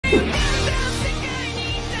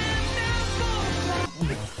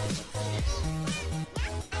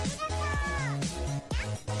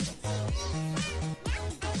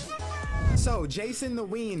So Jason the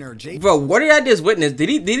Wiener, bro, what did I just witness? Did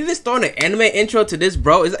he just throw an anime intro to this,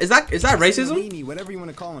 bro? Is that racism? Weenie, whatever you want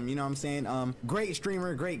to call him, you know what I'm saying? Great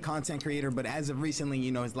streamer, great content creator, but as of recently,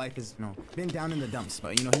 you know, his life has, you know, been down in the dumps,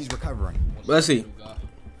 but you know, he's recovering. Let's see.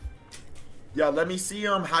 Yo, let me see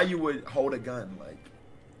how you would hold a gun, like.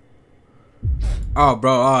 Oh,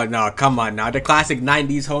 bro. Oh, no. Come on now. The classic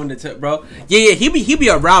 90s holding the tip, bro. Yeah. He be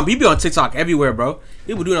around. He be on TikTok everywhere, bro.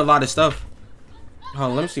 He be doing a lot of stuff.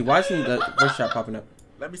 Hold on. Let me see. Why isn't the voice chat popping up?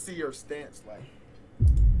 Let me see your stance, like.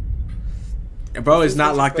 Bro, it's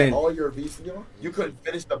not locked in. All your VC on? You couldn't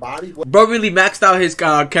finish the body? What? Bro really maxed out his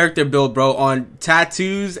character build, bro, on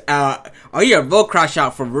tattoos. Oh, yeah. Real crash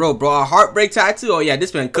out for real, bro. A heartbreak tattoo? Oh, yeah.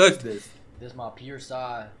 This man cooked. This is my pure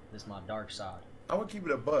side. This is my dark side. I want to keep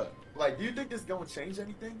it a bug. Like, do you think this gonna change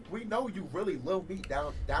anything? We know you really love me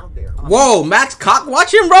down there. Whoa, Max cock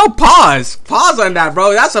watching, bro? Pause on that,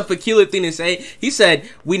 bro. That's a peculiar thing to say. He said,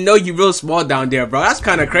 "We know you real small down there, bro." That's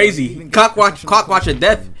kind of crazy. Cock watcher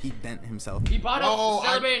death. He bent himself. He bought up to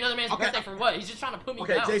celebrate another man's birthday for what? He's just trying to put me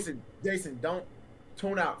down. Okay, Jason, don't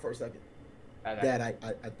tune out for a second. Okay. Dad,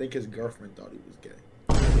 I think his girlfriend thought he was gay.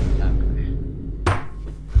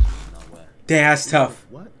 Damn, that's tough.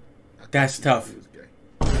 What? That's tough.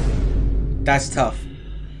 That's tough.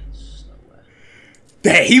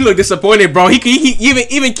 Damn, he looked disappointed, bro. He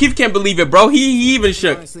even Keith can't believe it, bro. He even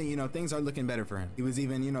shook. Honestly, you know, things are looking better for him. He was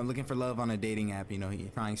even, you know, looking for love on a dating app. You know, he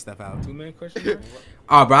trying stuff out. 2-man question.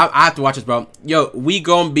 Oh, bro, I have to watch this, bro. Yo, we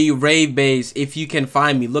gonna be rave base if you can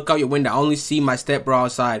find me. Look out your window. I only see my stepbro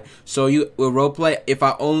outside. So you will roleplay. If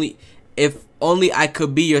only I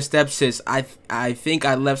could be your stepsis. I think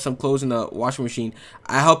I left some clothes in the washing machine.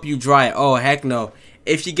 I help you dry it. Oh, heck no.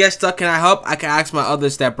 If she gets stuck, can I help? I can ask my other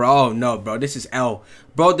step, bro. Oh no, bro, this is L.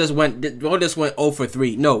 Bro just went 0 for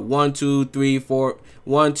 3. No, 1, 2, 3, 4.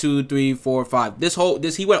 1, 2, 3, 4, 5.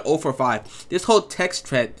 He went 0 for 5. This whole text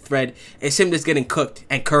thread is him just getting cooked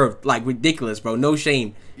and curved like ridiculous, bro. No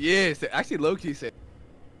shame. Yes, actually, low-key said.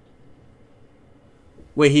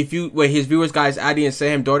 Wait, his viewers guys adding and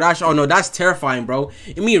say him DoorDash? Oh no, that's terrifying, bro.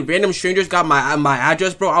 You mean random strangers got my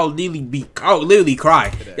address, bro? I'll literally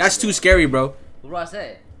cry. That's too scary, bro. What do I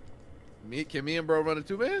say? Can me and bro run a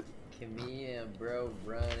 2-man? Can me and bro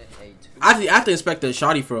run a 2-man? I have to inspect the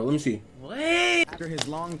shoddy for it. Let me see. Wait. After his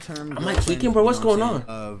long-term, am I tweaking, bro? What's going on?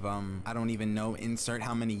 Of I don't even know. Insert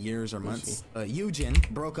how many years or months. Eugen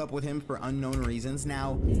broke up with him for unknown reasons.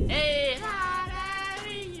 Now.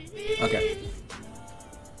 Okay.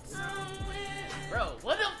 Bro,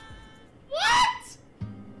 what the? What?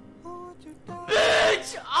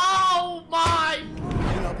 Bitch! Oh my!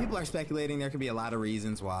 You know, people are speculating there could be a lot of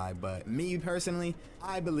reasons why, but me personally,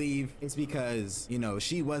 I believe it's because, you know,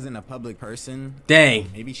 she wasn't a public person. Dang.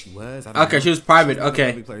 Maybe she was. I don't know. She was private. She was okay.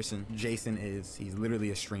 A public person. Jason he's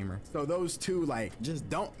literally a streamer. So those two, like, just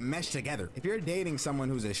don't mesh together. If you're dating someone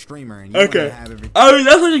who's a streamer and you want to have everything.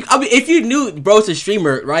 I mean, if you knew bro's a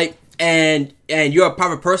streamer, right? And you're a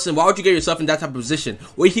private person, why would you get yourself in that type of position?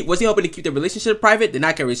 Was he hoping to keep the relationship private? Then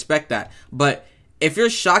I can respect that. But if you're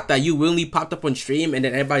shocked that you willingly popped up on stream and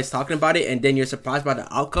then everybody's talking about it and then you're surprised by the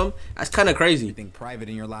outcome, that's kind of crazy. Everything private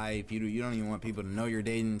in your life, you don't even want people to know you're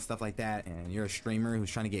dating and stuff like that, and you're a streamer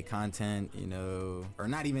who's trying to get content, you know, or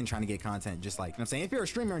not even trying to get content, just like, you know what I'm saying, if you're a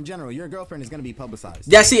streamer in general, your girlfriend is going to be publicized.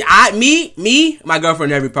 Yeah, see, my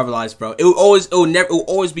girlfriend never be publicized, bro. It will always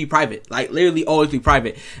be private. Like, literally always be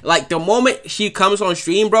private. Like, the moment she comes on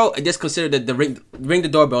stream, bro, just consider the ring the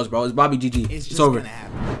doorbells, bro. It's Bobby GG. It's over. Gonna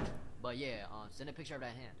happen. But yeah, send a picture of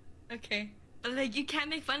that hand. Okay. But like, you can't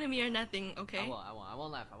make fun of me or nothing, okay? I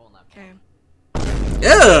won't laugh. Okay.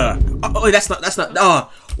 Ugh. Oh, that's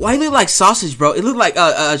not. Why it look like sausage, bro? It looked like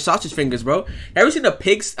sausage fingers, bro. Have you seen the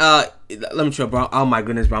pigs? Let me show, bro. Oh my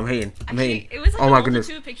goodness, bro. I'm hating. It was like oh my goodness.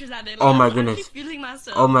 Pictures out there. Like, oh my goodness. I'm feeling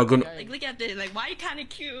myself. Oh my goodness. Like, look at this. Like, why are you kind of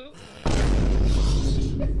cute?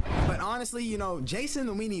 But honestly, you know, Jason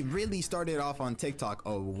the Weenie really started off on TikTok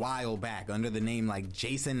a while back under the name like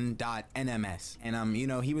Jason.nms. And you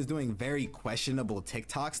know, he was doing very questionable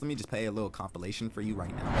TikToks. Let me just play a little compilation for you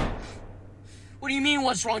right now. What do you mean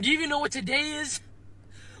what's wrong? Do you even know what today is?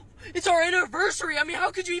 It's our anniversary. I mean,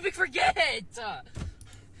 how could you even forget?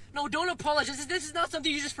 No, don't apologize. This is not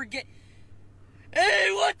something you just forget. Hey,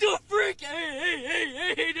 what the frick?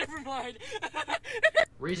 Hey, never mind.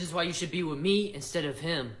 Reasons why you should be with me instead of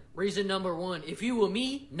him. Reason number 1, if you with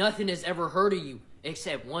me, nothing has ever hurt you.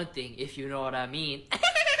 Except one thing, if you know what I mean.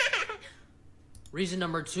 Reason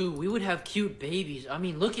number 2, we would have cute babies. I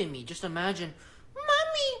mean, look at me. Just imagine.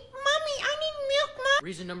 Mommy, I need milk, Mom.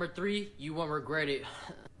 Reason number 3, you won't regret it.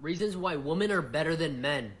 Reasons why women are better than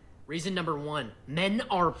men. Reason number 1, men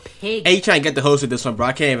are pigs. Hey, he trying to get the hose with this one, bro.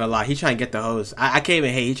 I can't even lie. He trying to get the hose. I can't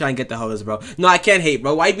even hate. He trying to get the hose, bro. No, I can't hate,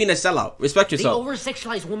 bro. Why you being a sellout? Respect They yourself.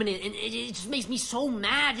 over-sexualize women, and it just makes me so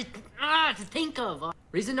mad to think of.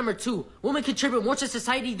 Reason number 2, women contribute more to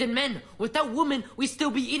society than men. Without women, we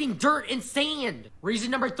still be eating dirt and sand. Reason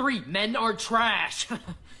number 3, men are trash.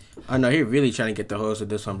 I know he really trying to get the hose with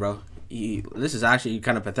this one, bro. This is actually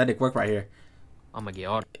kind of pathetic work right here. I'm gonna get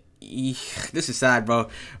on. This is sad, bro.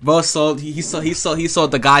 Bro sold he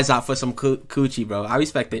sold the guys out for some coochie, bro. I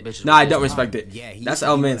respect it. No, I don't respect it. Yeah, that's one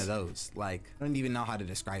elements. of those. Like, I don't even know how to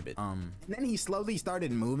describe it. And then he slowly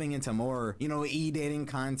started moving into more, you know, e-dating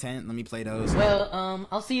content. Let me play those. Well,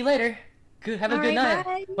 I'll see you later. Good, have a good night.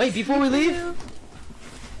 Bye. Wait, before we leave.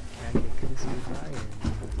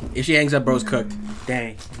 If she hangs up, bro's cooked.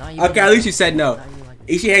 Dang. Okay, at least you said no.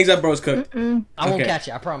 If she hangs up, bro's cooked. I won't catch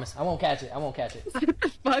it. I promise. I won't catch it. I won't catch it.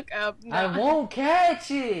 Fuck up. I won't catch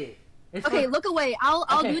it. It's Okay, for- look away. I'll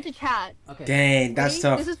Okay. do it to chat. Okay. Dang, that's Okay?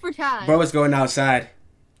 tough. This is for chat. Bro is going outside.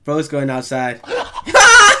 Bro is going outside.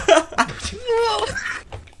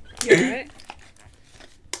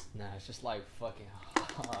 Nah, it's just like fucking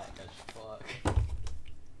hot as fuck.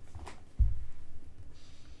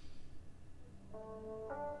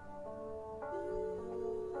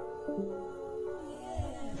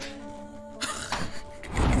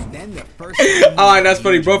 And then the first Oh, that's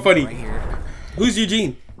funny, bro. Funny. right here. Who's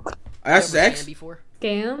Eugene? That's his You ever ex. scammed before?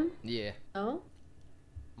 Scam? Yeah. Oh?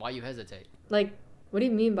 Why you hesitate? Like, what do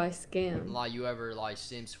you mean by scam? Like you ever like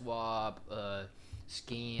sim swap,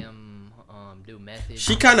 scam, do methods?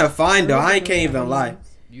 She kind of fine though. I can't even lie.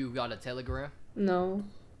 You got a Telegram? No.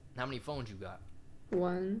 How many phones you got?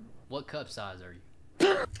 One. What cup size are you?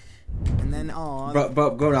 And then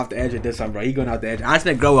Bro, going off the edge of this one, bro. He going off the edge. I just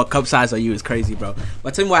didn't grow a cup size on you is crazy, bro.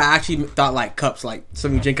 But tell me why I actually thought like cups, like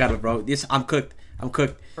something you drink out of, bro. This I'm cooked. I'm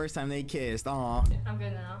cooked. first time they kissed. Aw. I'm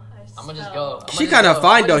good now. I'm gonna just go. She kind of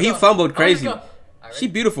fine though. He fumbled crazy. She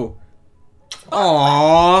beautiful.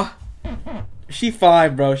 Aww. She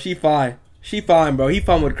fine, bro. She fine. She fine, bro. He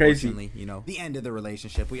fumbled crazy. Unfortunately, you know, the end of the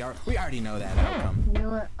relationship. We already know that outcome. You know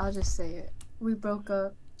what? I'll just say it. We broke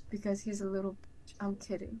up because he's a little. I'm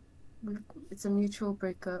kidding. It's a mutual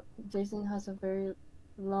breakup. Jason has a very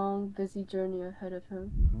long, busy journey ahead of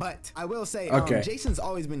him. But I will say, Okay. Jason's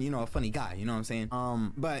always been, you know, a funny guy. You know what I'm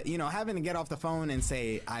saying? But you know, having to get off the phone and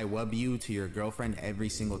say "I love you" to your girlfriend every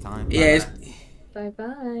single time. Yeah. Bye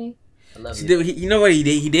bye. I love See, you. dude, you know what he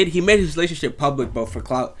did? He made his relationship public, bro, for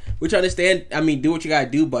clout. Which I understand. I mean, do what you gotta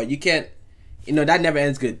do, but you can't. You know that never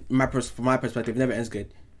ends good. From my perspective, it never ends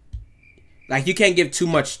good. Like you can't give too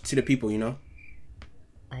much to the people, you know.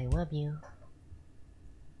 I love you.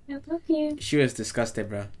 I love you. She was disgusted,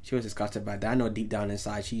 bro. She was disgusted by that. I know deep down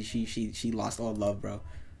inside, she lost all love, bro.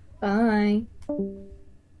 Bye.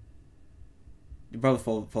 The brother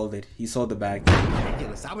folded. He sold the bag.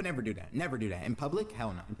 Ridiculous. I would never do that. Never do that. In public,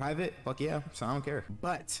 hell no. In private, fuck yeah. So I don't care.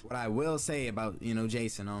 But what I will say about, you know,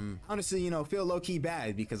 Jason, honestly, you know, feel low key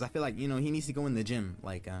bad because I feel like, you know, he needs to go in the gym,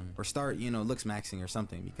 like, or start, you know, looks maxing or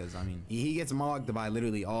something because I mean, he gets mogged by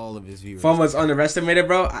literally all of his viewers. Fun was underestimated,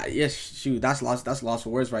 bro. Yes, shoot, that's lost. That's lost for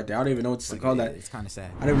words right there. I don't even know what to call that. It's kind of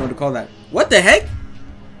sad. I don't even know what to call that. What the heck?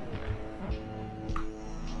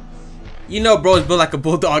 You know, bro is built like a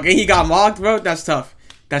bulldog, and he got mocked, bro. That's tough.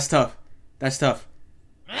 That's tough. That's tough.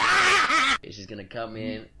 It's just gonna come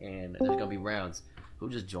in and there's gonna be rounds. Who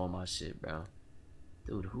just joined my shit, bro?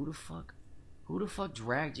 Dude, who the fuck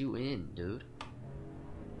dragged you in, dude?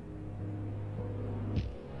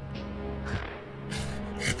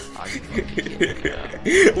 Are you fucking kidding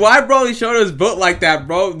me, bro? Why, bro? He showed us built like that,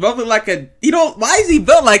 bro. Bro look like a. You know, why is he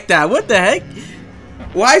built like that? What the heck?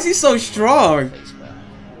 Why is he so strong? Face, bro.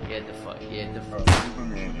 Get the fuck.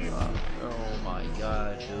 Oh my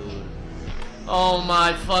god, dude. Oh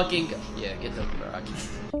my fucking god. Yeah, get the bro. I can't.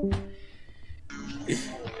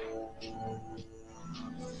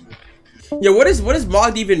 Yo, what does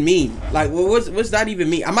mogged even mean? Like, what's that even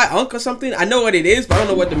mean? Am I unk or something? I know what it is, but I don't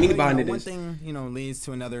know what the meaning behind it One is. thing, you know, leads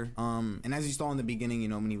to another. And as you saw in the beginning, you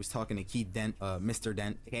know, when he was talking to Keith Dent, Mr.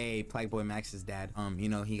 Dent, aka Plagueboy Max's dad, you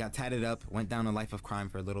know, he got tatted up, went down a life of crime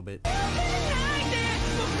for a little bit.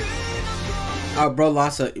 Bro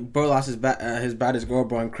lost his baddest girl,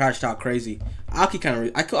 bro, and crashed out crazy. I kind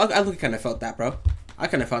of felt that, bro. I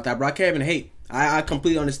kind of felt that, bro. I can't even hate. I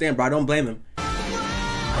completely understand, bro. I don't blame him.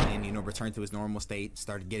 And, you know, returned to his normal state,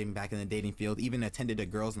 started getting back in the dating field, even attended a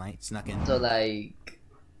girls' night, snuck in. So like,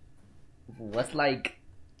 what's like?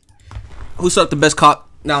 Who sucked the best cock?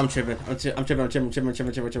 No, I'm tripping. I'm tripping.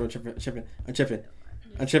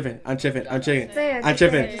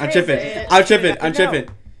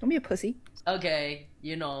 Don't be a pussy. I'm tripping. No. Okay,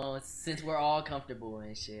 you know, since we're all comfortable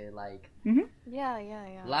and shit, like, Yeah.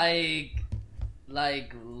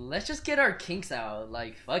 like, let's just get our kinks out.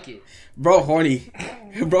 Like, fuck it. Bro, horny.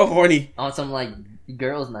 Bro, horny. On some, like,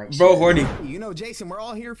 girls' night Bro, shit. horny. You know, Jason, we're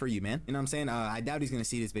all here for you, man. You know what I'm saying? I doubt he's gonna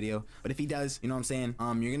see this video, but if he does, you know what I'm saying?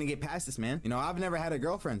 You're gonna get past this, man. You know, I've never had a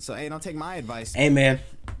girlfriend, so hey, don't take my advice. Hey, man.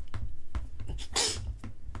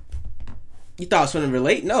 You thought I was finna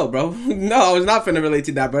relate? No, bro. No, I was not finna relate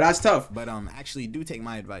to that, bro. That's tough. But actually, do take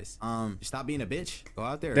my advice. Stop being a bitch. Go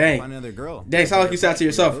out there. Dang. Find another girl. Dang, sound like you said that to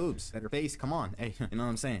yourself. Boobs, better face. Come on. Hey, you know what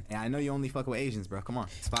I'm saying? Hey, I know you only fuck with Asians, bro. Come on.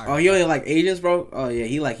 It's fire. Oh, you only like Asians, bro? Oh yeah,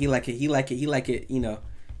 he like it. You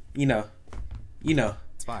know.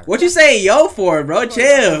 It's fire. What you saying, yo, for, bro?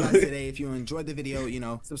 Chill. Today, if you enjoyed the video, you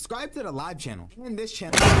know, subscribe to the live channel and this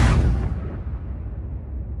channel.